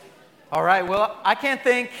All right, well, I can't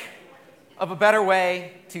think of a better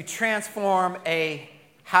way to transform a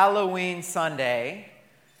Halloween Sunday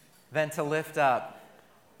than to lift up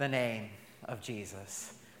the name of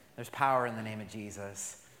Jesus. There's power in the name of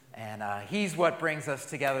Jesus, and he's what brings us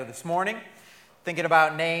together this morning. Thinking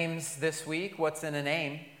about names this week, what's in a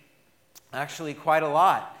name? Actually, quite a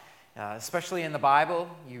lot, especially in the Bible.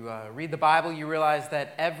 You read the Bible, you realize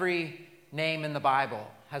that every name in the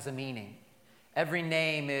Bible has a meaning. Every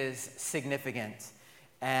name is significant,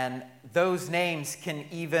 and those names can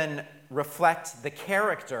even reflect the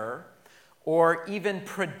character or even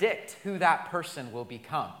predict who that person will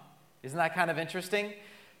become. Isn't that kind of interesting?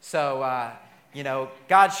 So,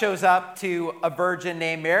 God shows up to a virgin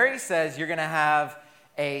named Mary, says, you're going to have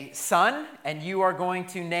a son, and you are going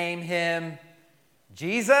to name him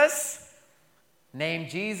Jesus. Name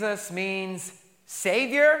Jesus means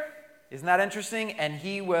Savior. Isn't that interesting? And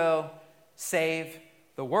he will save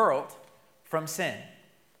the world from sin.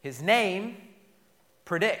 His name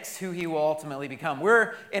predicts who he will ultimately become.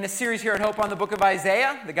 We're in a series here at Hope on the book of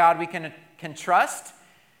Isaiah, the God we can trust.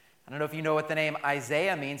 I don't know if you know what the name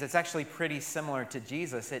Isaiah means. It's actually pretty similar to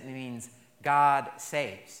Jesus. It means God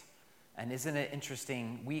saves. And isn't it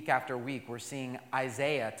interesting, week after week, we're seeing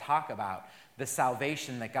Isaiah talk about the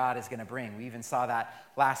salvation that God is going to bring. We even saw that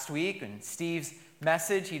last week in Steve's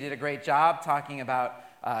message. He did a great job talking about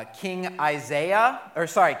King Ahaz.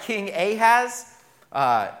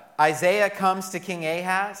 Isaiah comes to King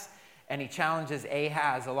Ahaz, and he challenges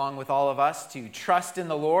Ahaz, along with all of us, to trust in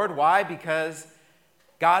the Lord. Why? Because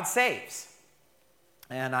God saves.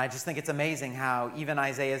 And I just think it's amazing how even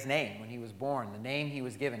Isaiah's name, when he was born, the name he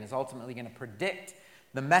was given, is ultimately going to predict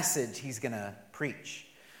the message he's going to preach.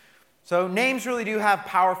 So names really do have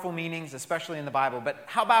powerful meanings, especially in the Bible. But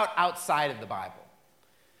how about outside of the Bible?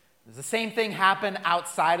 Does the same thing happen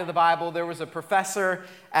outside of the Bible? There was a professor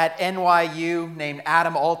at NYU named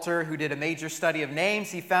Adam Alter who did a major study of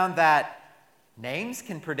names. He found that names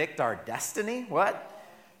can predict our destiny. What?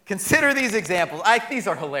 Consider these examples. These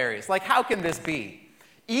are hilarious. Like, how can this be?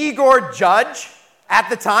 Igor Judge, at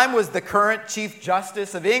the time, was the current Chief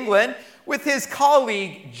Justice of England, with his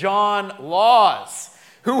colleague John Laws,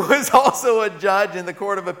 who was also a judge in the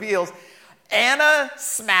Court of Appeals. Anna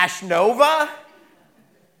Smashnova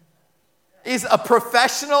is a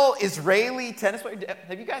professional Israeli tennis player.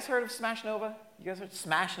 Have you guys heard of Smashnova? You guys heard of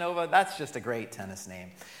Smashnova? That's just a great tennis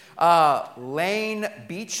name. Lane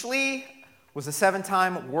Beachley was a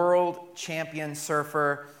 7-time world champion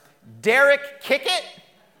surfer. Derek Kickett?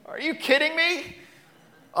 Are you kidding me?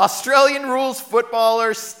 Australian rules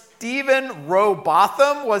footballer Stephen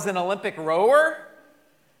Rowbotham was an Olympic rower.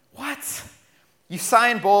 What?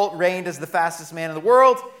 Usain Bolt reigned as the fastest man in the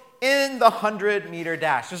world in the 100-meter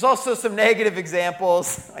dash. There's also some negative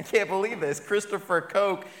examples. I can't believe this. Christopher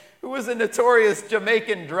Koch, who was a notorious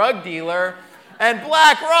Jamaican drug dealer, and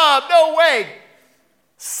Black Rob, no way,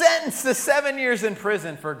 sentenced to 7 years in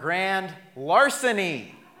prison for grand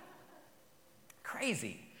larceny.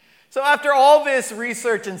 Crazy. So after all this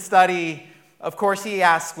research and study, of course, he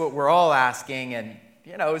asks what we're all asking, and,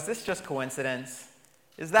 is this just coincidence?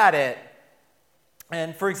 Is that it?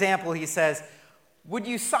 And for example, he says, would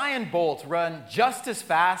Usain Bolt run just as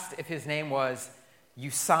fast if his name was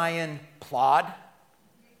Usain Plod?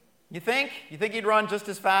 You think? You think he'd run just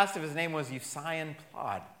as fast if his name was Usain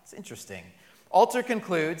Plod? It's interesting. Alter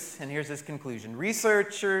concludes, and here's his conclusion.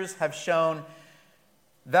 Researchers have shown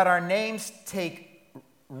that our names take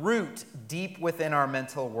root deep within our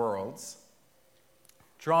mental worlds,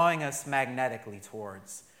 drawing us magnetically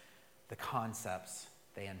towards the concepts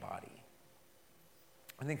they embody.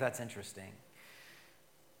 I think that's interesting.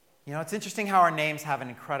 It's interesting how our names have an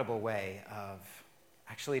incredible way of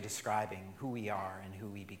actually describing who we are and who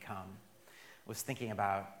we become. I was thinking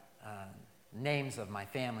about names of my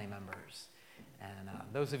family members. And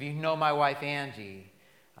those of you who know my wife, Angie,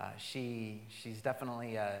 she's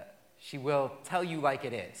definitely, she will tell you like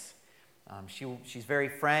it is. She's very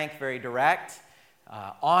frank, very direct,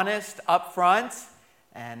 honest, upfront,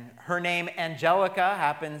 and her name, Angelica,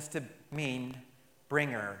 happens to mean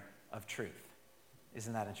bringer of truth.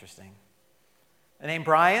 Isn't that interesting? The name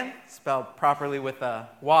Brian, spelled properly with a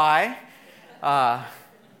Y,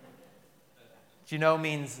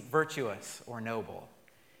 means virtuous or noble.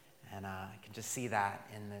 And I can just see that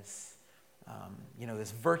in this,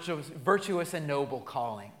 this virtuous and noble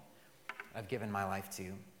calling I've given my life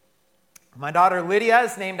to. My daughter Lydia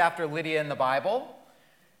is named after Lydia in the Bible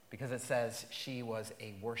because it says she was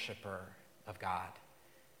a worshiper of God.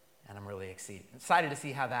 And I'm really excited to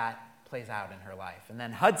see how that plays out in her life. And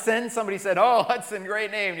then Hudson, somebody said, oh, Hudson,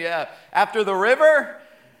 great name. Yeah, after the river?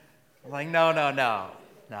 I'm like, no.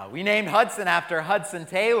 No, we named Hudson after Hudson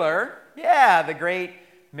Taylor. Yeah, the great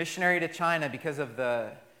missionary to China, because of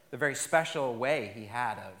the very special way he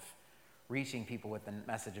had of reaching people with the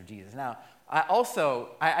message of Jesus. Now,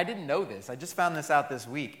 I didn't know this. I just found this out this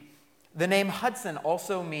week. The name Hudson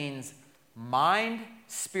also means mind,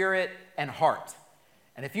 spirit, and heart.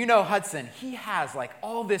 And if you know Hudson, he has like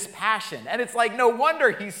all this passion. And it's like, no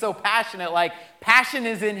wonder he's so passionate. Like, passion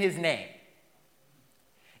is in his name.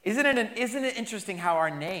 Isn't it interesting how our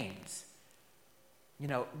names,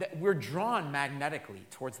 we're drawn magnetically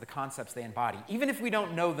towards the concepts they embody, even if we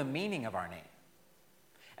don't know the meaning of our name.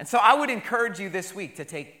 And so I would encourage you this week to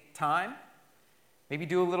take time, maybe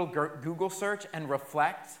do a little Google search and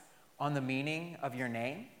reflect on the meaning of your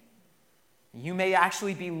name. You may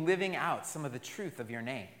actually be living out some of the truth of your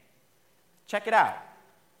name. Check it out.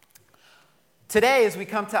 Today, as we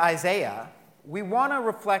come to Isaiah, we want to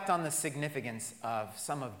reflect on the significance of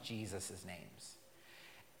some of Jesus' names.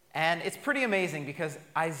 And it's pretty amazing because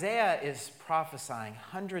Isaiah is prophesying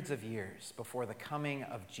hundreds of years before the coming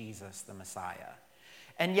of Jesus, the Messiah.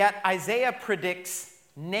 And yet Isaiah predicts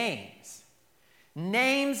names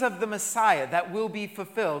of the Messiah that will be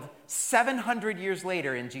fulfilled 700 years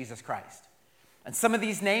later in Jesus Christ. And some of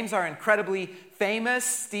these names are incredibly famous.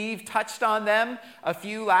 Steve touched on them a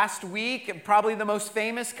few last week. And probably the most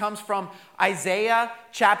famous comes from Isaiah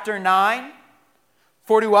chapter 9.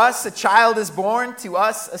 For to us a child is born, to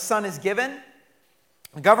us a son is given.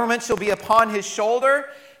 The government shall be upon his shoulder,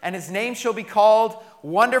 and his name shall be called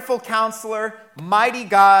Wonderful Counselor, Mighty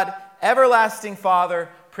God, Everlasting Father,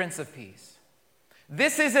 Prince of Peace.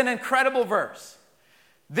 This is an incredible verse.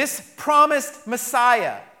 This promised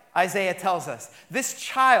Messiah, Isaiah tells us, this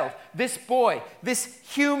child, this boy, this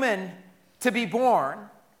human to be born,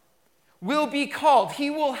 will be called. He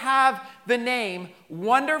will have the name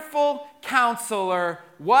Wonderful Counselor.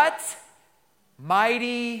 What?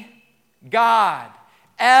 Mighty God.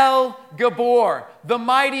 El Gabor, the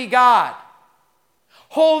mighty God.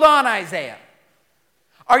 Hold on, Isaiah.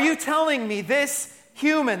 Are you telling me this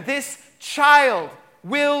human, this child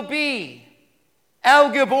will be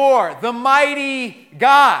El Gabor, the mighty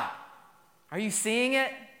God? Are you seeing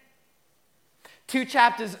it? 2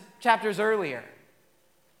 chapters earlier,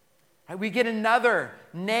 we get another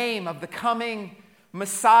name of the coming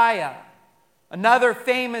Messiah, another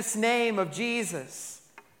famous name of Jesus.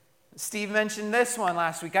 Steve mentioned this one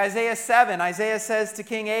last week. Isaiah 7, Isaiah says to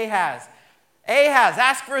King Ahaz, Ahaz,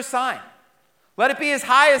 ask for a sign. Let it be as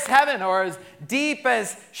high as heaven or as deep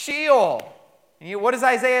as Sheol. And what does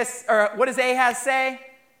Ahaz say?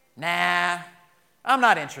 Nah, I'm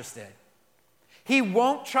not interested. He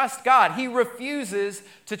won't trust God. He refuses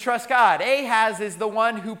to trust God. Ahaz is the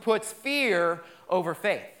one who puts fear over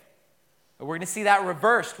faith. We're going to see that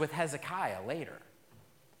reversed with Hezekiah later.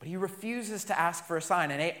 But he refuses to ask for a sign.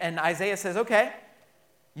 And Isaiah says, okay,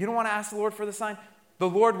 you don't want to ask the Lord for the sign? The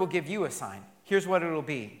Lord will give you a sign. Here's what it'll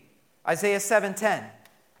be. Isaiah 7:10.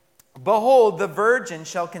 Behold, the virgin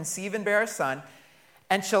shall conceive and bear a son,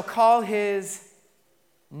 and shall call his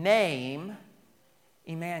name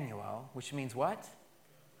Emmanuel, which means what?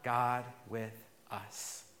 God with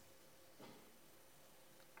us.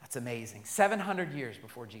 That's amazing. 700 years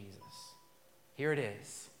before Jesus. Here it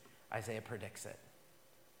is. Isaiah predicts it.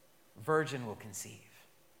 Virgin will conceive.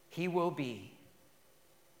 He will be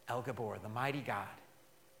El Gabor, the mighty God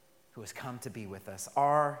who has come to be with us,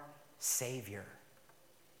 our Savior.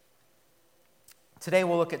 Today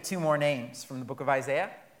we'll look at 2 more names from the book of Isaiah,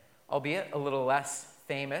 albeit a little less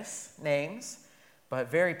famous names, but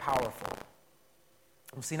very powerful.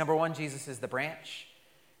 We'll see number 1, Jesus is the branch,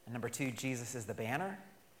 and number 2, Jesus is the banner,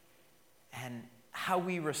 and how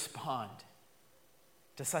we respond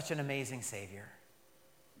to such an amazing Savior.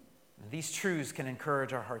 These truths can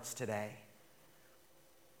encourage our hearts today.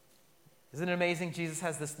 Isn't it amazing? Jesus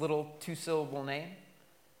has this little 2-syllable name,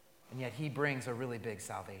 and yet he brings a really big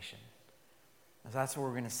salvation. And that's what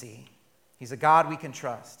we're going to see. He's a God we can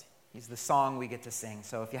trust. He's the song we get to sing.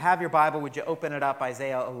 So if you have your Bible, would you open it up,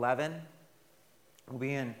 Isaiah 11? We'll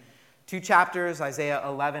be in 2 chapters, Isaiah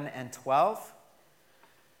 11 and 12.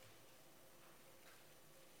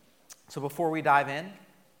 So before we dive in,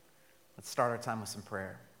 let's start our time with some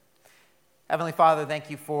prayer. Heavenly Father, thank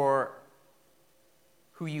you for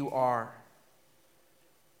who you are.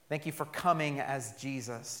 Thank you for coming as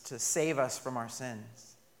Jesus to save us from our sins.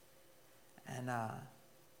 And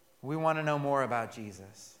we want to know more about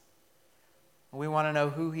Jesus. We want to know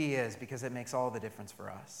who he is because it makes all the difference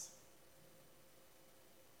for us.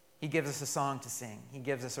 He gives us a song to sing. He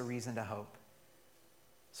gives us a reason to hope.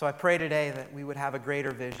 So I pray today that we would have a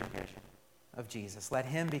greater vision of Jesus. Let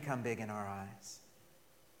him become big in our eyes,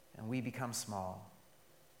 and we become small.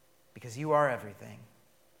 because you are everything.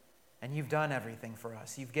 And you've done everything for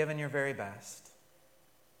us. You've given your very best.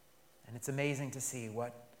 And it's amazing to see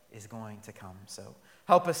what is going to come. So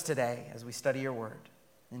help us today as we study your word.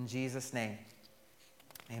 In Jesus' name,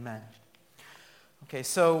 amen. Okay,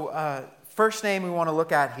 so first name we want to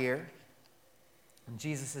look at here.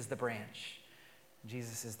 Jesus is the branch.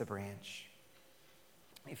 Jesus is the branch.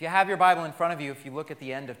 If you have your Bible in front of you, if you look at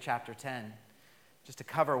the end of chapter 10, just to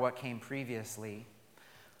cover what came previously,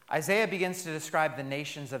 Isaiah begins to describe the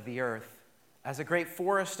nations of the earth as a great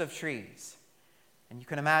forest of trees. And you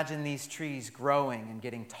can imagine these trees growing and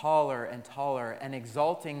getting taller and taller and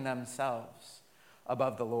exalting themselves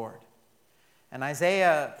above the Lord. And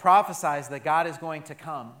Isaiah prophesies that God is going to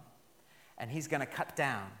come and he's going to cut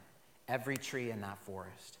down every tree in that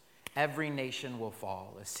forest. Every nation will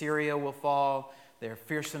fall. Assyria will fall, their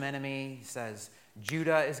fearsome enemy. He says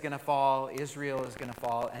Judah is going to fall, Israel is going to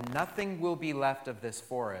fall, and nothing will be left of this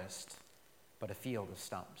forest but a field of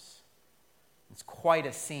stumps. It's quite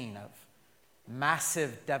a scene of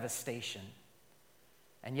massive devastation.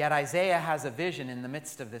 And yet Isaiah has a vision in the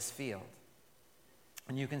midst of this field.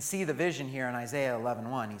 And you can see the vision here in Isaiah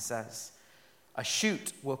 11:1. He says, "A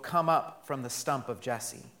shoot will come up from the stump of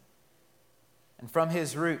Jesse, and from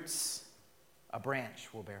his roots a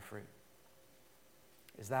branch will bear fruit."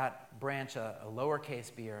 Is that branch a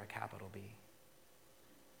lowercase b or a capital B?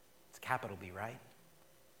 It's a capital B, right?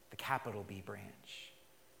 The capital B branch.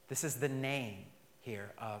 This is the name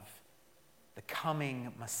here of the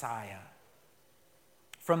coming Messiah.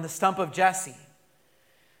 From the stump of Jesse.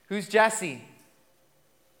 Who's Jesse?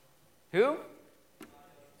 Who?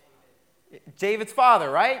 David's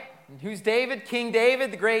father, right? And who's David? King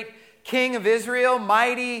David, the great king of Israel,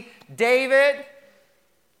 mighty David.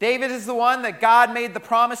 David is the one that God made the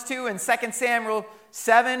promise to in 2 Samuel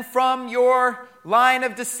 7. From your line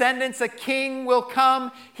of descendants, a king will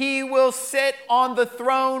come. He will sit on the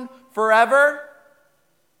throne forever.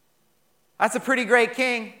 That's a pretty great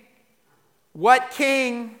king. What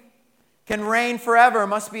king can reign forever?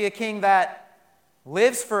 Must be a king that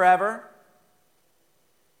lives forever.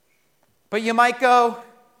 But you might go,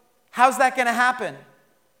 how's that going to happen?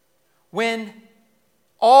 When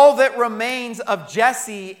all that remains of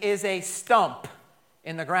Jesse is a stump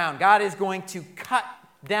in the ground. God is going to cut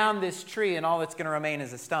down this tree and all that's going to remain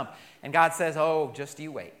is a stump. And God says, oh, just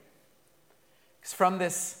you wait. Because from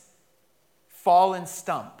this fallen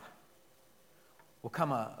stump will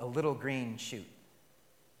come a little green shoot.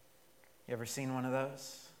 You ever seen one of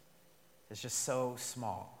those? It's just so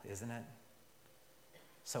small, isn't it?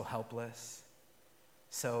 So helpless,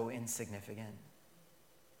 so insignificant.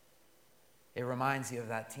 It reminds you of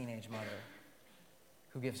that teenage mother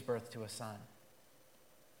who gives birth to a son.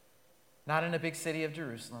 Not in a big city of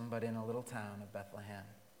Jerusalem, but in a little town of Bethlehem.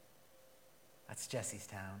 That's Jesse's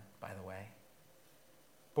town, by the way.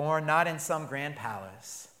 Born not in some grand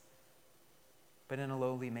palace, but in a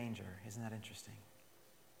lowly manger. Isn't that interesting?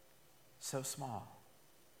 So small,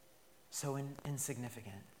 so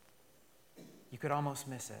insignificant. You could almost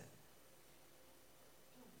miss it.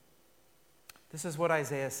 This is what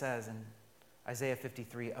Isaiah says in Isaiah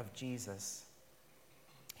 53 of Jesus.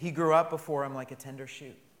 He grew up before him like a tender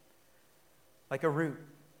shoot, like a root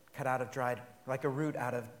out of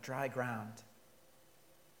dry ground.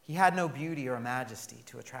 He had no beauty or majesty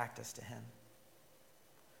to attract us to him.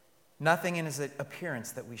 Nothing in his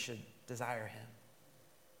appearance that we should desire him.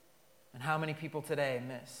 And how many people today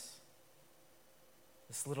miss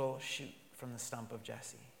this little shoot from the stump of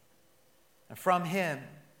Jesse? And from him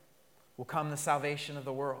will come the salvation of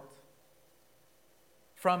the world.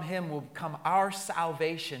 From him will come our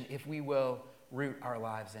salvation if we will root our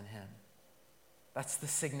lives in him. That's the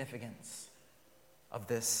significance of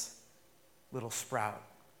this little sprout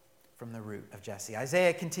from the root of Jesse.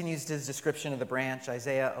 Isaiah continues his description of the branch,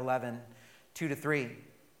 Isaiah 11, 2-3.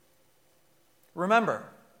 Remember,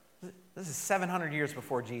 this is 700 years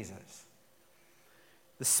before Jesus.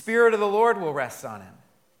 The Spirit of the Lord will rest on him.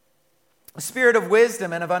 The Spirit of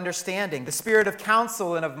wisdom and of understanding, the Spirit of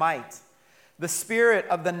counsel and of might, the Spirit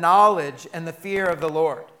of the knowledge and the fear of the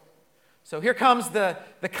Lord. So here comes the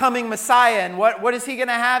coming Messiah, and what is he going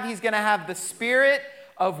to have? He's going to have the Spirit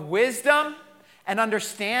of wisdom and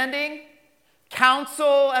understanding,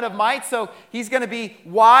 counsel and of might. So he's going to be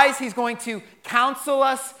wise. He's going to counsel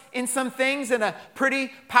us in some things in a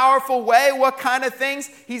pretty powerful way. What kind of things?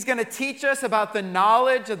 He's going to teach us about the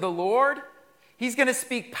knowledge of the Lord. He's going to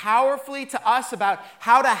speak powerfully to us about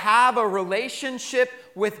how to have a relationship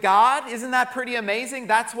with God. Isn't that pretty amazing?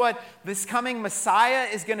 That's what this coming Messiah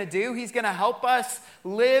is going to do. He's going to help us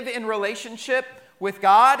live in relationship with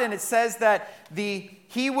God, and it says that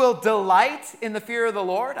he will delight in the fear of the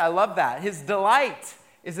Lord. I love that. His delight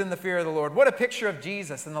is in the fear of the Lord. What a picture of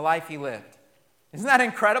Jesus and the life he lived. Isn't that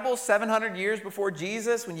incredible? 700 years before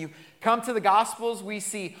Jesus, when you come to the Gospels, we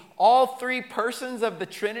see all three persons of the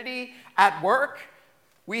Trinity at work.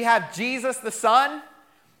 We have Jesus the Son.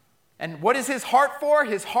 And what is his heart for?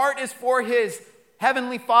 His heart is for his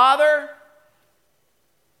heavenly Father.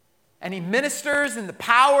 And he ministers in the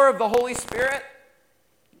power of the Holy Spirit.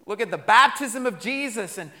 Look at the baptism of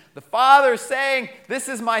Jesus, and the Father saying, "This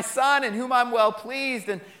is my Son in whom I'm well pleased."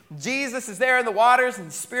 And Jesus is there in the waters, and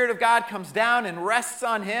the Spirit of God comes down and rests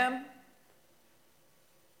on him.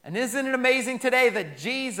 And isn't it amazing today that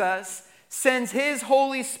Jesus sends his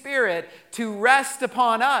Holy Spirit to rest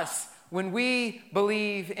upon us when we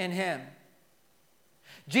believe in him?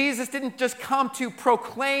 Jesus didn't just come to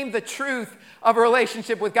proclaim the truth of a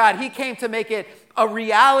relationship with God. He came to make it a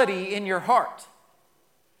reality in your heart.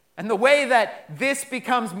 And the way that this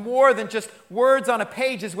becomes more than just words on a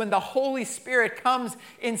page is when the Holy Spirit comes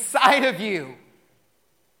inside of you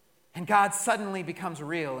and God suddenly becomes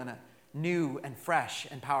real in a new and fresh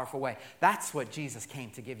and powerful way. That's what Jesus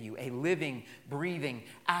came to give you, a living, breathing,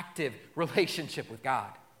 active relationship with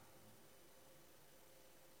God.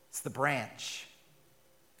 It's the branch.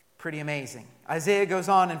 Pretty amazing. Isaiah goes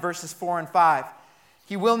on in verses 4 and 5.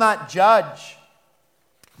 He will not judge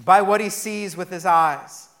by what he sees with his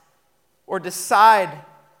eyes, or decide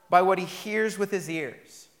by what he hears with his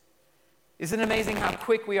ears. Isn't it amazing how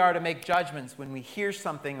quick we are to make judgments when we hear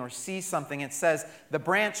something or see something? It says the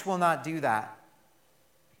branch will not do that.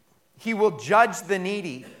 He will judge the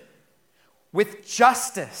needy with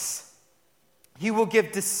justice. He will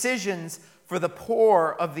give decisions for the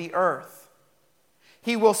poor of the earth.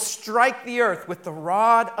 He will strike the earth with the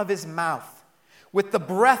rod of his mouth. With the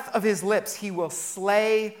breath of his lips, he will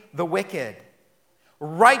slay the wicked.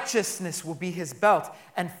 Righteousness will be his belt,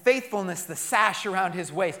 and faithfulness the sash around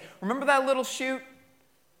his waist. Remember that little shoot?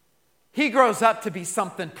 He grows up to be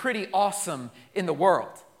something pretty awesome in the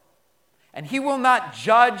world. And he will not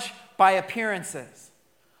judge by appearances.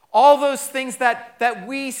 All those things that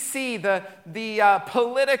we see, the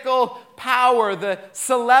political power, the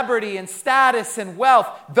celebrity and status and wealth,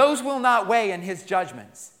 those will not weigh in his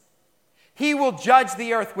judgments. He will judge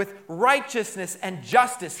the earth with righteousness and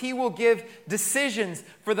justice. He will give decisions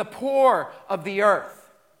for the poor of the earth.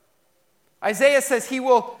 Isaiah says he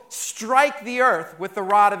will strike the earth with the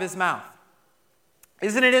rod of his mouth.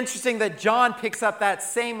 Isn't it interesting that John picks up that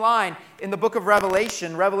same line in the book of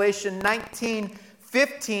Revelation? Revelation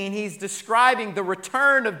 19:15, he's describing the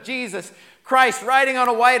return of Jesus Christ riding on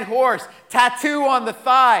a white horse, tattoo on the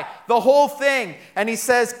thigh, the whole thing. And he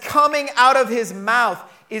says, coming out of his mouth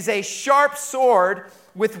is a sharp sword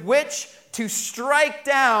with which to strike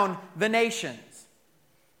down the nations.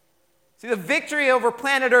 See, the victory over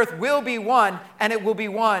planet Earth will be won, and it will be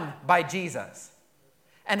won by Jesus.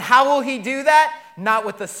 And how will he do that? Not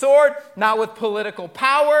with the sword, not with political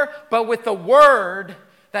power, but with the word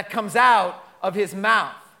that comes out of his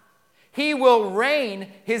mouth. He will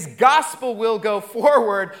reign. His gospel will go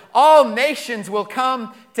forward. All nations will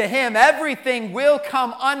come to him. Everything will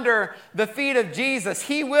come under the feet of Jesus.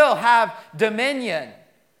 He will have dominion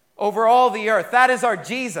over all the earth. That is our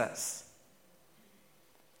Jesus.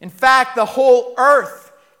 In fact, the whole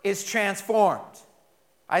earth is transformed.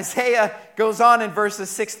 Isaiah goes on in verses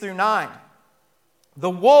 6 through 9. The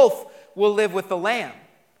wolf will live with the lamb.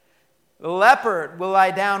 The leopard will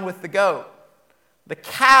lie down with the goat. The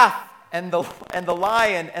calf and the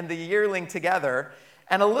lion and the yearling together,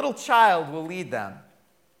 and a little child will lead them.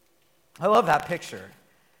 I love that picture.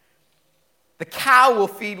 The cow will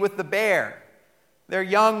feed with the bear. Their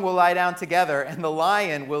young will lie down together, and the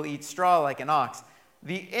lion will eat straw like an ox.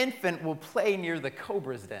 The infant will play near the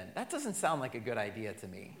cobra's den. That doesn't sound like a good idea to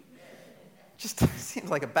me. It just seems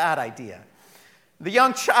like a bad idea. The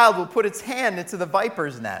young child will put its hand into the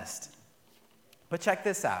viper's nest. But check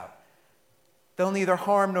this out. They'll neither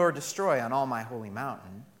harm nor destroy on all my holy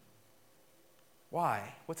mountain.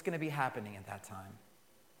 Why? What's going to be happening at that time?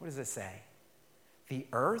 What does it say? The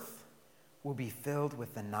earth will be filled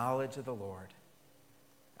with the knowledge of the Lord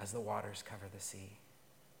as the waters cover the sea.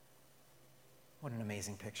 What an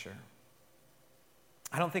amazing picture.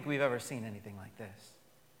 I don't think we've ever seen anything like this.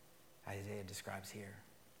 Isaiah describes here.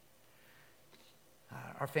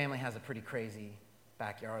 Our family has a pretty crazy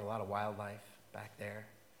backyard, a lot of wildlife back there.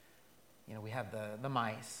 You know, we have the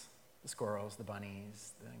mice, the squirrels, the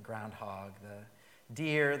bunnies, the groundhog, the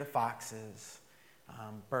deer, the foxes,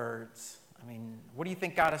 birds. I mean, what do you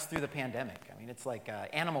think got us through the pandemic? I mean, it's like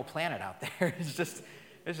Animal Planet out there. It's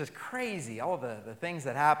just crazy, all the things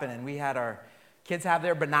that happen. And we had our Kids have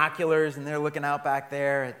their binoculars, and they're looking out back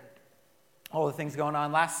there at all the things going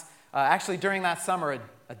on. Actually, during that summer,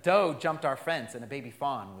 a doe jumped our fence, and a baby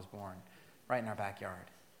fawn was born right in our backyard.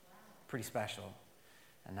 Pretty special.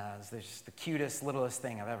 And it was just the cutest, littlest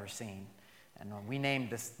thing I've ever seen. And we named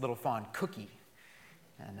this little fawn Cookie.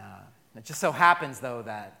 And it just so happens, though,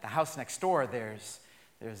 that the house next door, there's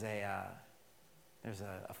a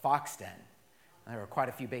fox den. And there are quite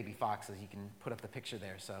a few baby foxes. You can put up the picture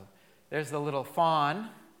there. So there's the little fawn,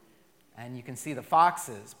 and you can see the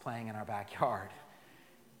foxes playing in our backyard.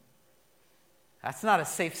 That's not a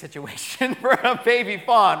safe situation for a baby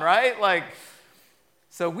fawn, right?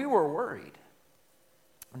 So we were worried.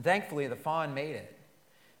 And thankfully, the fawn made it.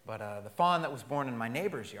 But the fawn that was born in my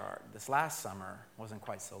neighbor's yard this last summer wasn't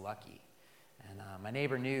quite so lucky. And my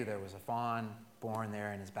neighbor knew there was a fawn born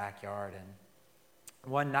there in his backyard.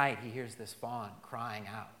 And one night, he hears this fawn crying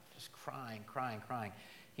out, just crying.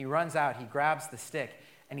 He runs out, he grabs the stick,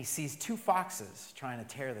 and he sees two foxes trying to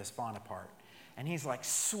tear this fawn apart. And he's like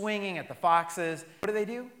swinging at the foxes. What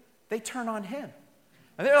do? They turn on him.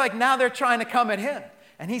 And now they're trying to come at him.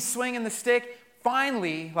 And he's swinging the stick.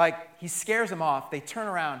 Finally, he scares them off. They turn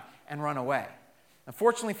around and run away.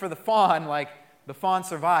 Unfortunately for the fawn, the fawn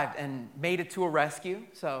survived and made it to a rescue.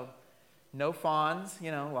 So no fawns,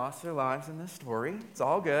 lost their lives in this story. It's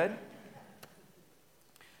all good.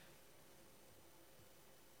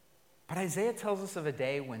 But Isaiah tells us of a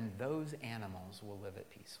day when those animals will live at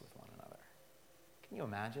peace with one another. Can you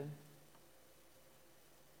imagine?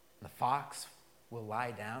 The fox will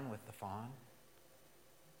lie down with the fawn.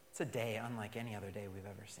 It's a day unlike any other day we've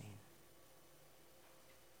ever seen.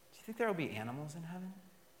 Do you think there will be animals in heaven?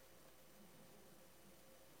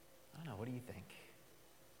 I don't know. What do you think?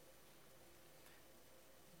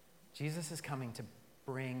 Jesus is coming to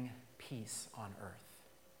bring peace on earth.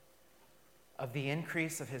 Of the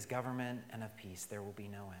increase of his government and of peace, there will be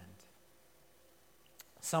no end.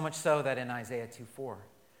 So much so that in Isaiah 2:4,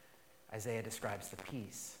 Isaiah describes the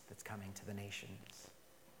peace that's coming to the nations.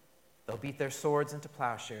 They'll beat their swords into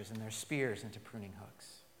plowshares and their spears into pruning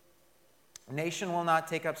hooks. Nation will not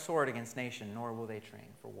take up sword against nation, nor will they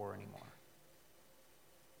train for war anymore.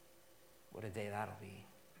 What a day that'll be.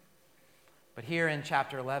 But here in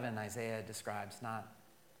chapter 11, Isaiah describes not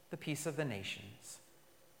the peace of the nations,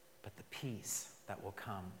 but the peace that will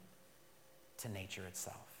come to nature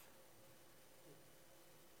itself.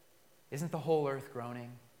 Isn't the whole earth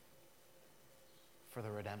groaning for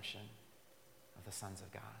the redemption of the sons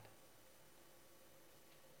of God?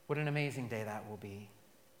 What an amazing day that will be.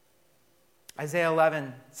 Isaiah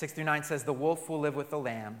 11:6-9 says, "The wolf will live with the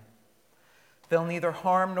lamb. They'll neither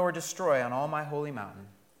harm nor destroy on all my holy mountain,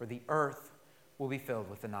 for the earth will be filled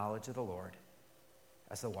with the knowledge of the Lord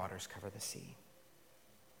as the waters cover the sea."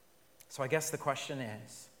 So I guess the question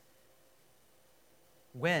is,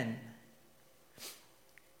 when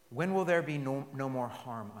will there be no more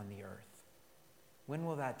harm on the earth? When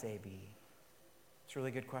will that day be? It's a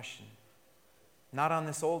really good question. Not on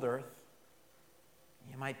this old earth.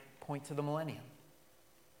 You might point to the millennium.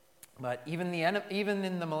 But even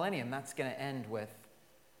in the millennium, that's going to end with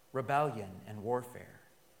rebellion and warfare.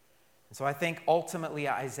 And so I think ultimately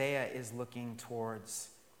Isaiah is looking towards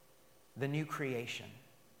the new creation,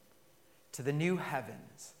 to the new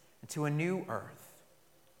heavens, and to a new earth,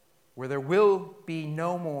 where there will be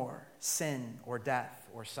no more sin or death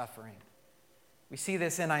or suffering. We see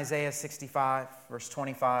this in Isaiah 65, verse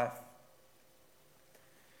 25.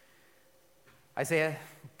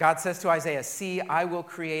 God says to Isaiah, "See, I will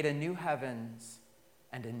create a new heavens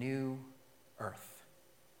and a new earth."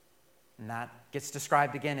 And that gets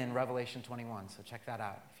described again in Revelation 21, so check that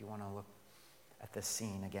out if you want to look at this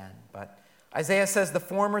scene again. But Isaiah says, "The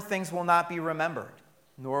former things will not be remembered,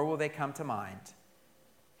 nor will they come to mind."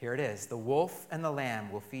 Here it is, "The wolf and the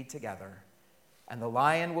lamb will feed together, and the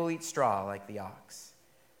lion will eat straw like the ox,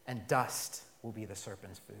 and dust will be the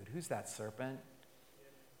serpent's food." Who's that serpent?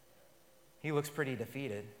 He looks pretty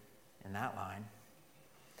defeated in that line.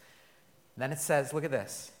 Then it says, look at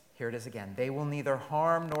this. Here it is again. "They will neither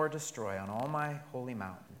harm nor destroy on all my holy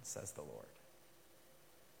mountain, says the Lord."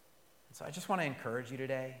 And so I just want to encourage you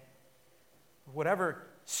today, whatever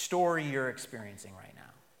story you're experiencing right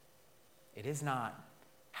now, it is not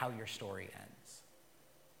how your story ends.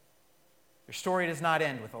 Your story does not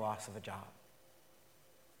end with the loss of a job.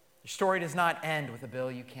 Your story does not end with a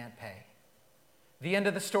bill you can't pay. The end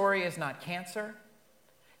of the story is not cancer.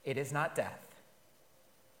 It is not death.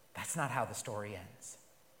 That's not how the story ends.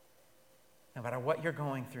 No matter what you're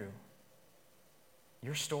going through,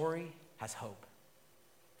 your story has hope.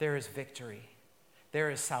 There is victory.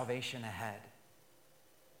 There is salvation ahead.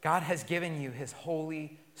 God has given you his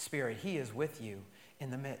Holy Spirit. He is with you in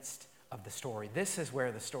the midst of the story. This is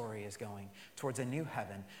where the story is going, towards a new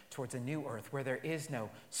heaven, towards a new earth, where there is no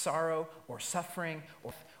sorrow or suffering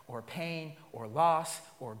or pain or loss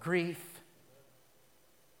or grief.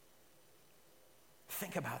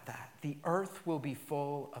 Think about that. The earth will be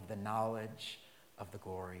full of the knowledge of the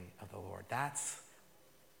glory of the Lord. That's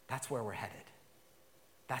where we're headed.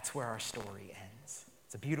 That's where our story ends.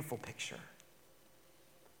 It's a beautiful picture.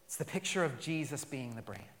 It's the picture of Jesus being the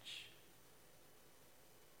branch.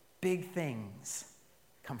 Big things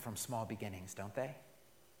come from small beginnings, don't they?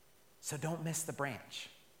 So don't miss the branch.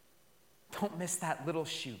 Don't miss that little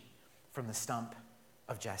shoot from the stump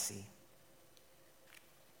of Jesse.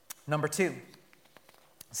 Number 2,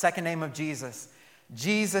 second name of Jesus.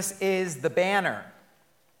 Jesus is the banner.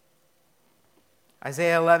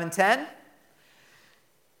 Isaiah 11:10.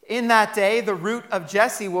 In that day, the root of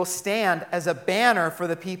Jesse will stand as a banner for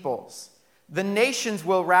the peoples. The nations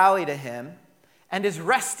will rally to him, and his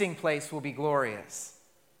resting place will be glorious.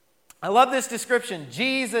 I love this description.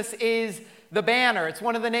 Jesus is the banner. It's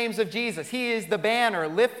one of the names of Jesus. He is the banner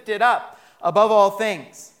lifted up above all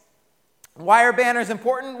things. Why are banners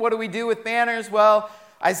important? What do we do with banners? Well,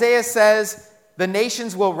 Isaiah says the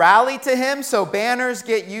nations will rally to him, so banners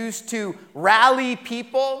get used to rally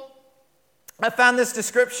people. I found this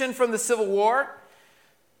description from the Civil War.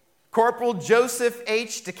 Corporal Joseph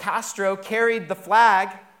H. DeCastro carried the flag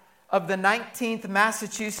of the 19th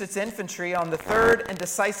Massachusetts Infantry on the third and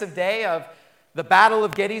decisive day of the Battle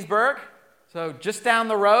of Gettysburg. So just down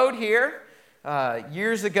the road here,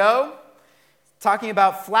 years ago, talking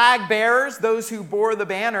about flag bearers, those who bore the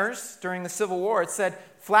banners during the Civil War. It said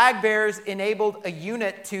flag bearers enabled a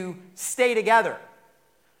unit to stay together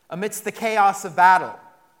amidst the chaos of battle.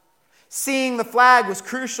 Seeing the flag was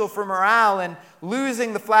crucial for morale, and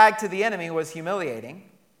losing the flag to the enemy was humiliating.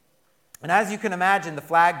 And as you can imagine, the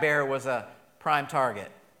flag bearer was a prime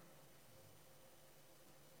target.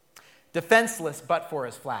 Defenseless but for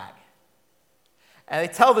his flag. And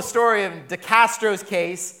they tell the story of DeCastro's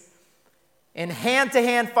case in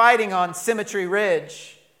hand-to-hand fighting on Cemetery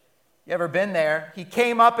Ridge. You ever been there? He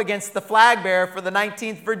came up against the flag bearer for the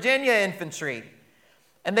 19th Virginia Infantry.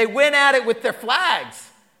 And they went at it with their flags.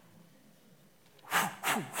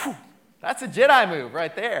 That's a Jedi move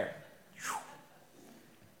right there.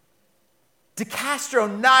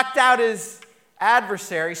 DeCastro knocked out his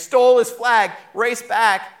adversary, stole his flag, raced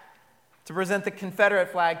back to present the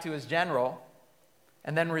Confederate flag to his general,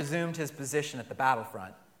 and then resumed his position at the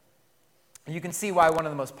battlefront. And you can see why one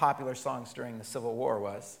of the most popular songs during the Civil War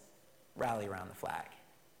was Rally Around the Flag.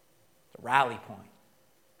 The rally point.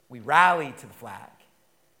 We rally to the flag.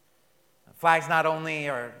 Flags not only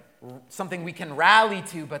are something we can rally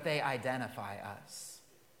to, but they identify us.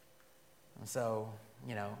 And so,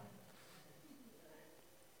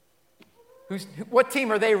 what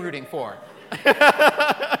team are they rooting for?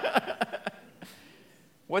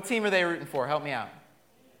 What team are they rooting for? Help me out.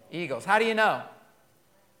 Eagles. How do you know?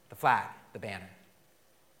 The flag, the banner.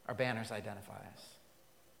 Our banners identify us.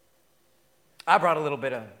 I brought a little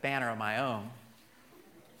bit of banner of my own.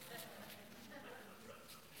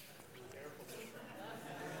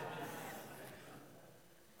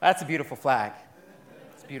 That's a beautiful flag.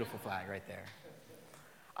 It's a beautiful flag right there.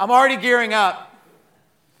 I'm already gearing up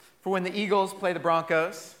for when the Eagles play the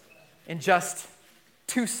Broncos in just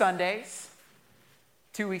 2 Sundays,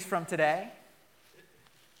 2 weeks from today.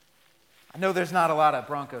 I know there's not a lot of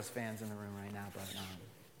Broncos fans in the room right now, but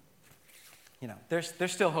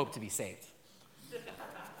there's still hope to be saved.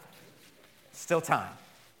 Still time.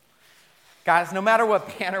 Guys, no matter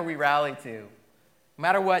what banner we rally to, no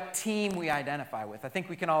matter what team we identify with, I think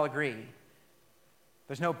we can all agree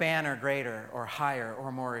there's no banner greater or higher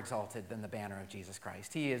or more exalted than the banner of Jesus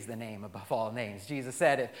Christ. He is the name above all names. Jesus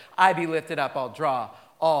said, if I be lifted up, I'll draw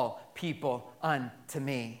all people unto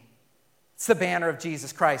me. It's the banner of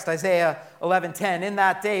Jesus Christ. Isaiah 11:10, in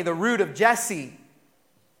that day, the root of Jesse,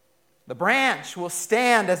 the branch, will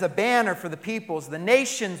stand as a banner for the peoples. The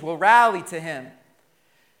nations will rally to him.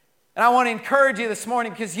 And I want to encourage you this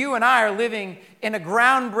morning because you and I are living in a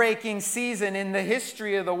groundbreaking season in the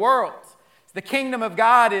history of the world. The kingdom of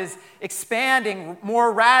God is expanding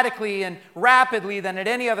more radically and rapidly than at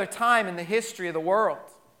any other time in the history of the world.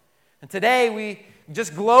 And today, we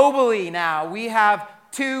just globally now, we have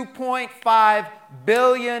 2.5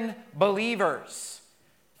 billion believers.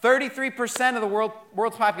 33% of the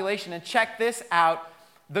world's population. And check this out.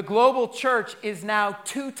 The global church is now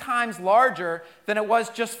 2 times larger than it was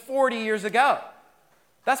just 40 years ago.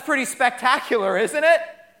 That's pretty spectacular, isn't it?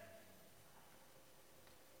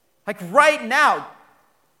 Like right now,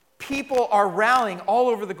 people are rallying all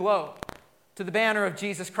over the globe to the banner of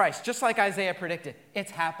Jesus Christ, just like Isaiah predicted.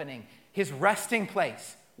 It's happening. His resting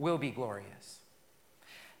place will be glorious.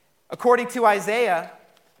 According to Isaiah,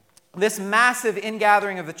 this massive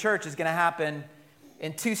ingathering of the church is going to happen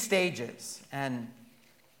in 2 stages. And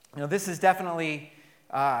this is definitely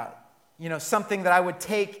something that I would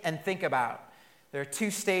take and think about. There are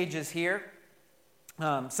 2 stages here.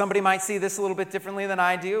 Somebody might see this a little bit differently than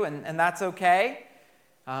I do, and that's okay.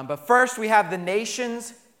 But first, we have the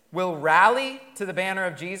nations will rally to the banner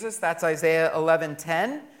of Jesus. That's Isaiah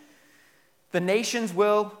 11:10. The nations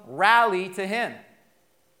will rally to him.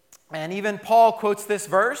 And even Paul quotes this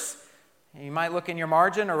verse. You might look in your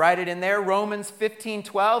margin or write it in there. Romans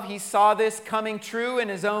 15:12. He saw this coming true in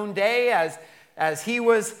his own day as he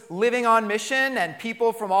was living on mission and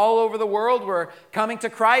people from all over the world were coming to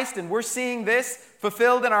Christ. And we're seeing this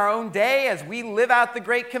fulfilled in our own day as we live out the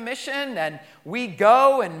Great Commission and we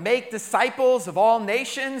go and make disciples of all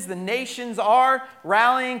nations. The nations are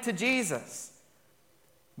rallying to Jesus.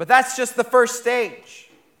 But that's just the first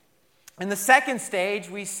stage. In the second stage,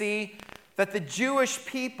 we see that the Jewish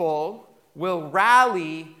people will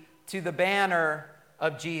rally to the banner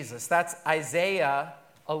of Jesus. That's Isaiah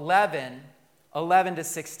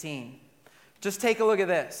 11:11-16. Just take a look at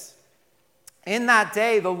this. In that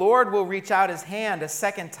day, the Lord will reach out his hand a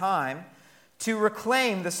second time to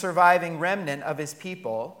reclaim the surviving remnant of his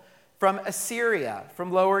people from Assyria,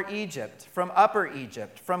 from Lower Egypt, from Upper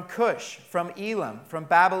Egypt, from Cush, from Elam, from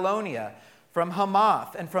Babylonia, from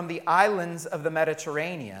Hamath, and from the islands of the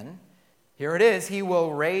Mediterranean. Here it is. He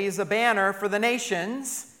will raise a banner for the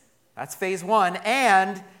nations. That's phase 1.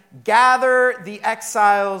 And gather the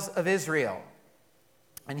exiles of Israel.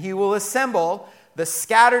 And he will assemble the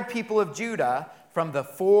scattered people of Judah from the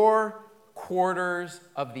 4 quarters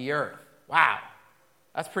of the earth. Wow,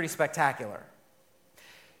 that's pretty spectacular.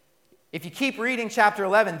 If you keep reading chapter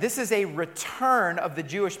 11, this is a return of the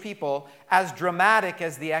Jewish people as dramatic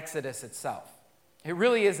as the Exodus itself. It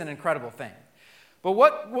really is an incredible thing. But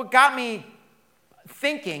what got me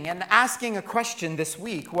thinking and asking a question this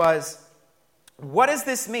week was, what does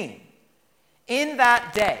this mean? In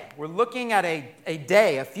that day, we're looking at a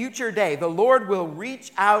day, a future day, the Lord will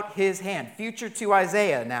reach out his hand. Future to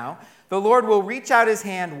Isaiah now. The Lord will reach out his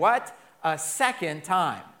hand, what? A second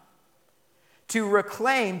time. To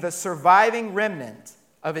reclaim the surviving remnant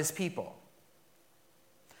of his people.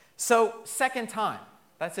 So, second time.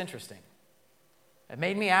 That's interesting. It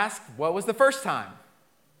made me ask, what was the first time?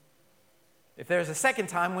 If there's a second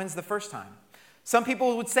time, when's the first time? Some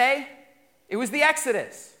people would say it was the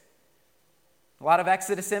Exodus. A lot of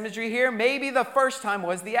Exodus imagery here. Maybe the first time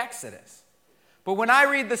was the Exodus. But when I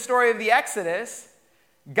read the story of the Exodus,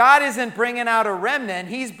 God isn't bringing out a remnant.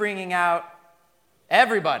 He's bringing out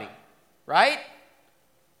everybody, right?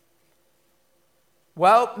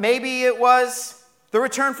 Well, maybe it was the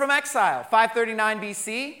return from exile. 539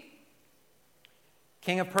 BC,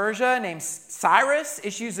 king of Persia named Cyrus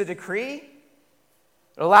issues a decree.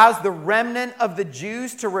 It allows the remnant of the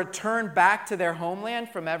Jews to return back to their homeland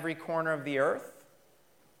from every corner of the earth.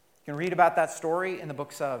 You can read about that story in the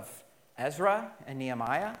books of Ezra and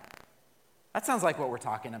Nehemiah. That sounds like what we're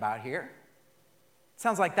talking about here. It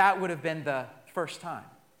sounds like that would have been the first time.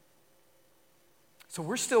 So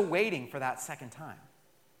we're still waiting for that second time.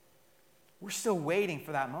 We're still waiting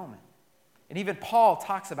for that moment. And even Paul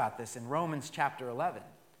talks about this in Romans chapter 11.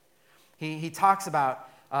 He talks about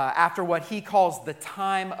after what he calls the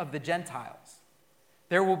time of the Gentiles.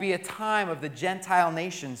 There will be a time of the Gentile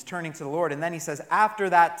nations turning to the Lord. And then he says, after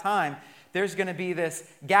that time, there's going to be this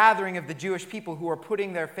gathering of the Jewish people who are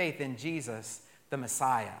putting their faith in Jesus, the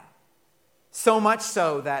Messiah. So much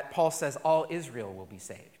so that Paul says all Israel will be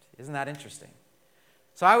saved. Isn't that interesting?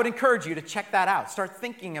 So I would encourage you to check that out. Start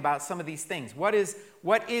thinking about some of these things. What is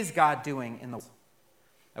God doing in the world?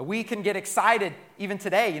 We can get excited even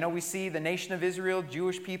today. We see the nation of Israel,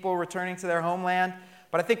 Jewish people returning to their homeland.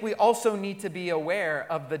 But I think we also need to be aware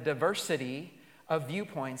of the diversity of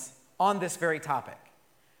viewpoints on this very topic.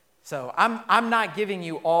 So I'm not giving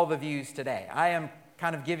you all the views today. I am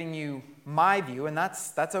kind of giving you my view, and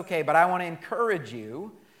that's okay. But I want to encourage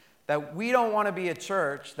you that we don't want to be a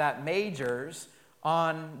church that majors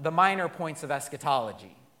on the minor points of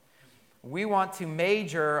eschatology. We want to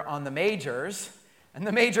major on the majors, and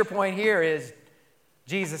the major point here is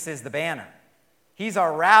Jesus is the banner. He's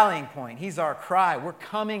our rallying point. He's our cry. We're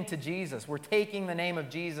coming to Jesus. We're taking the name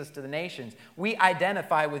of Jesus to the nations. We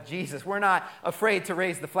identify with Jesus. We're not afraid to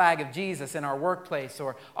raise the flag of Jesus in our workplace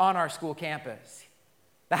or on our school campus.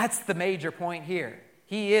 That's the major point here.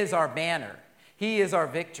 He is our banner. He is our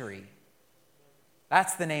victory.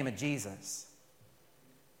 That's the name of Jesus.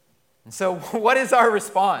 And so what is our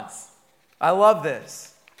response? I love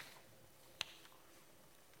this.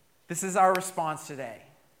 This is our response today.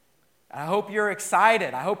 I hope you're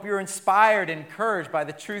excited. I hope you're inspired, encouraged by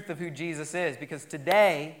the truth of who Jesus is, because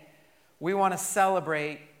today we want to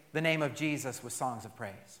celebrate the name of Jesus with songs of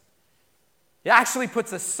praise. It actually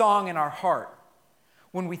puts a song in our heart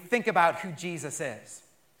when we think about who Jesus is.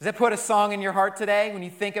 Does it put a song in your heart today when you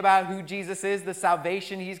think about who Jesus is, the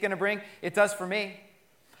salvation he's going to bring? It does for me.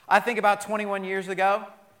 I think about 21 years ago,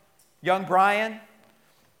 young Brian,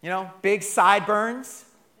 big sideburns.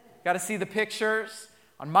 Got to see the pictures.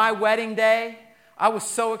 On my wedding day, I was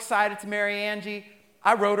so excited to marry Angie,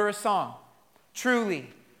 I wrote her a song. Truly,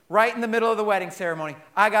 right in the middle of the wedding ceremony,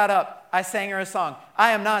 I got up, I sang her a song.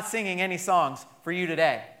 I am not singing any songs for you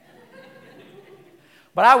today.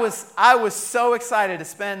 But I was so excited to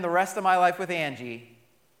spend the rest of my life with Angie,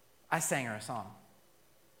 I sang her a song.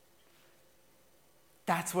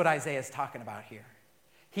 That's what Isaiah is talking about here.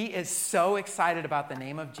 He is so excited about the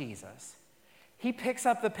name of Jesus. He picks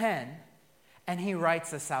up the pen and he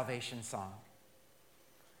writes a salvation song.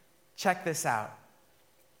 Check this out.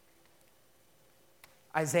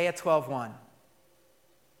 Isaiah 12:1.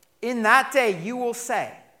 In that day you will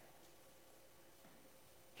say,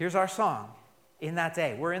 here's our song. In that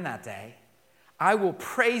day, we're in that day. I will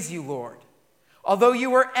praise you, Lord. Although you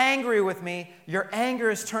were angry with me, your anger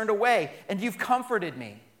is turned away and you've comforted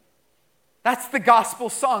me. That's the gospel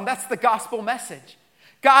song. That's the gospel message.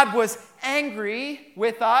 God was angry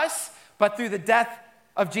with us, but through the death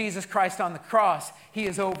of Jesus Christ on the cross, he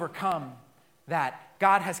has overcome that.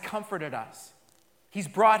 God has comforted us. He's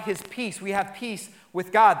brought his peace. We have peace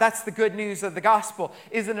with God. That's the good news of the gospel.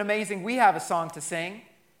 Isn't it amazing? We have a song to sing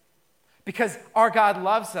because our God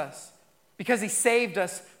loves us, because he saved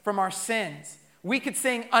us from our sins. We could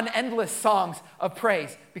sing unendless songs of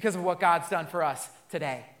praise because of what God's done for us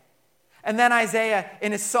today. And then Isaiah,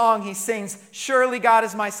 in his song, he sings, surely God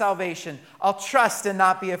is my salvation. I'll trust and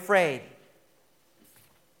not be afraid.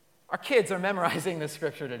 Our kids are memorizing this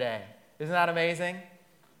scripture today. Isn't that amazing?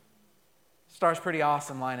 Star's pretty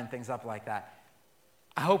awesome lining things up like that.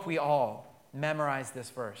 I hope we all memorize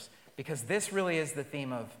this verse because this really is the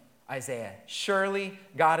theme of Isaiah. Surely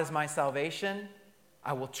God is my salvation.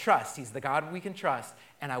 I will trust. He's the God we can trust,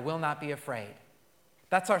 and I will not be afraid.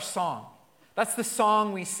 That's our song. That's the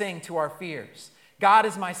song we sing to our fears. God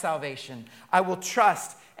is my salvation. I will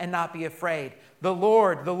trust and not be afraid. The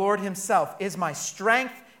Lord himself is my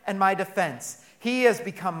strength and my defense. He has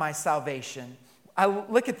become my salvation. I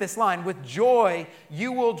look at this line, with joy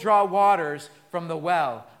you will draw waters from the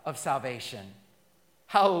well of salvation.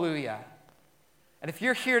 Hallelujah. And if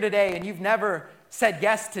you're here today and you've never said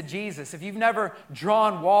yes to Jesus, if you've never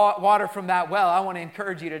drawn water from that well, I want to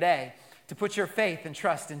encourage you today to put your faith and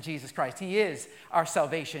trust in Jesus Christ. He is our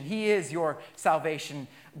salvation. He is your salvation.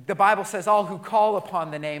 The Bible says all who call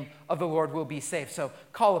upon the name of the Lord will be saved. So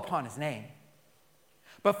call upon his name.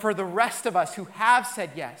 But for the rest of us who have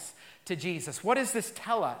said yes to Jesus, what does this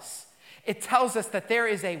tell us? It tells us that there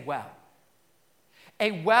is a well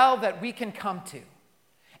that we can come to.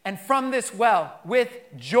 And from this well, with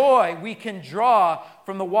joy, we can draw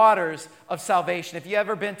from the waters of salvation. If you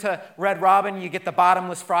ever been to Red Robin, you get the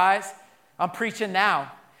bottomless fries. I'm preaching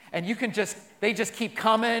now. And they just keep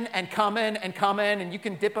coming and coming and coming, and you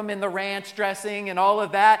can dip them in the ranch dressing and all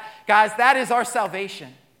of that. Guys, that is our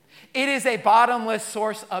salvation. It is a bottomless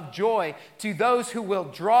source of joy to those who will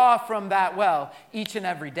draw from that well each and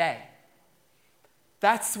every day.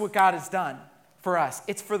 That's what God has done for us.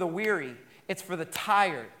 It's for the weary. It's for the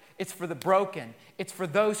tired. It's for the broken. It's for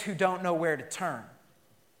those who don't know where to turn.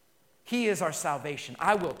 He is our salvation.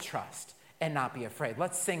 I will trust and not be afraid.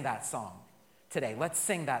 Let's sing that song today. Let's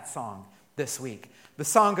sing that song this week. The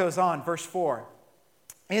song goes on, verse 4.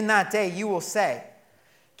 In that day you will say,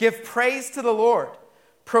 give praise to the Lord.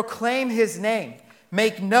 Proclaim his name.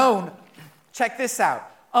 Make known, check this out,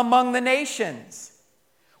 among the nations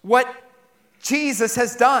what Jesus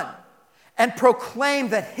has done. And proclaim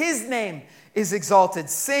that his name is exalted.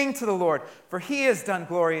 Sing to the Lord, for he has done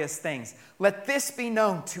glorious things. Let this be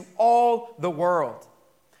known to all the world.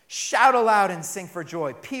 Shout aloud and sing for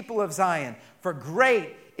joy, people of Zion, for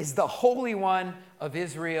great is the Holy One of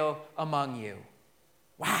Israel among you.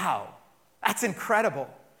 Wow, that's incredible.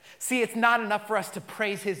 See, it's not enough for us to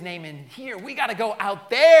praise his name in here. We got to go out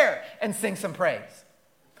there and sing some praise.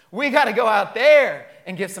 We got to go out there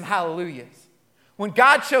and give some hallelujahs. When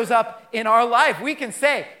God shows up in our life, we can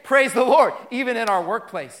say, praise the Lord, even in our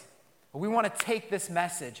workplace. But we want to take this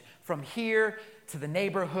message from here to the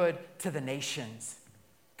neighborhood to the nations.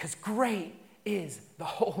 Because great is the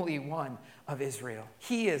Holy One of Israel.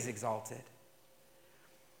 He is exalted.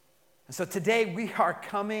 And so today we are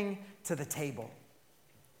coming to the table.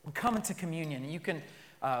 We're coming to communion. And you can,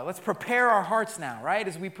 let's prepare our hearts now, right,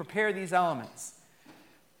 as we prepare these elements.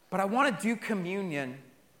 But I want to do communion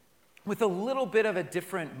with a little bit of a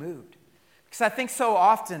different mood. Because I think so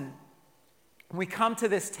often we come to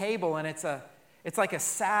this table and it's like a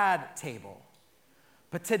sad table.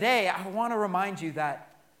 But today I want to remind you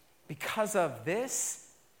that because of this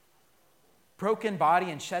broken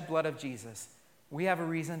body and shed blood of Jesus, we have a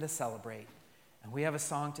reason to celebrate and we have a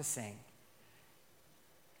song to sing.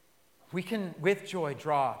 We can, with joy,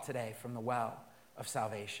 draw today from the well of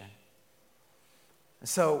salvation.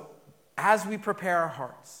 So, as we prepare our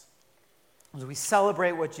hearts, as we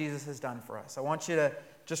celebrate what Jesus has done for us, I want you to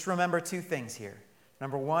just remember two things here.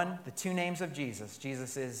 Number one, the two names of Jesus.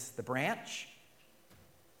 Jesus is the branch.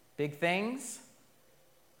 Big things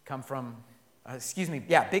come from,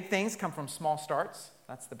 big things come from small starts.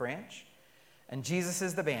 That's the branch. And Jesus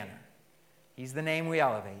is the banner. He's the name we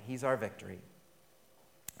elevate. He's our victory.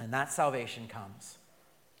 And that salvation comes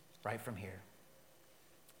right from here.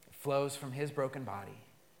 It flows from his broken body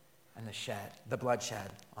and the blood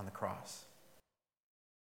shed on the cross.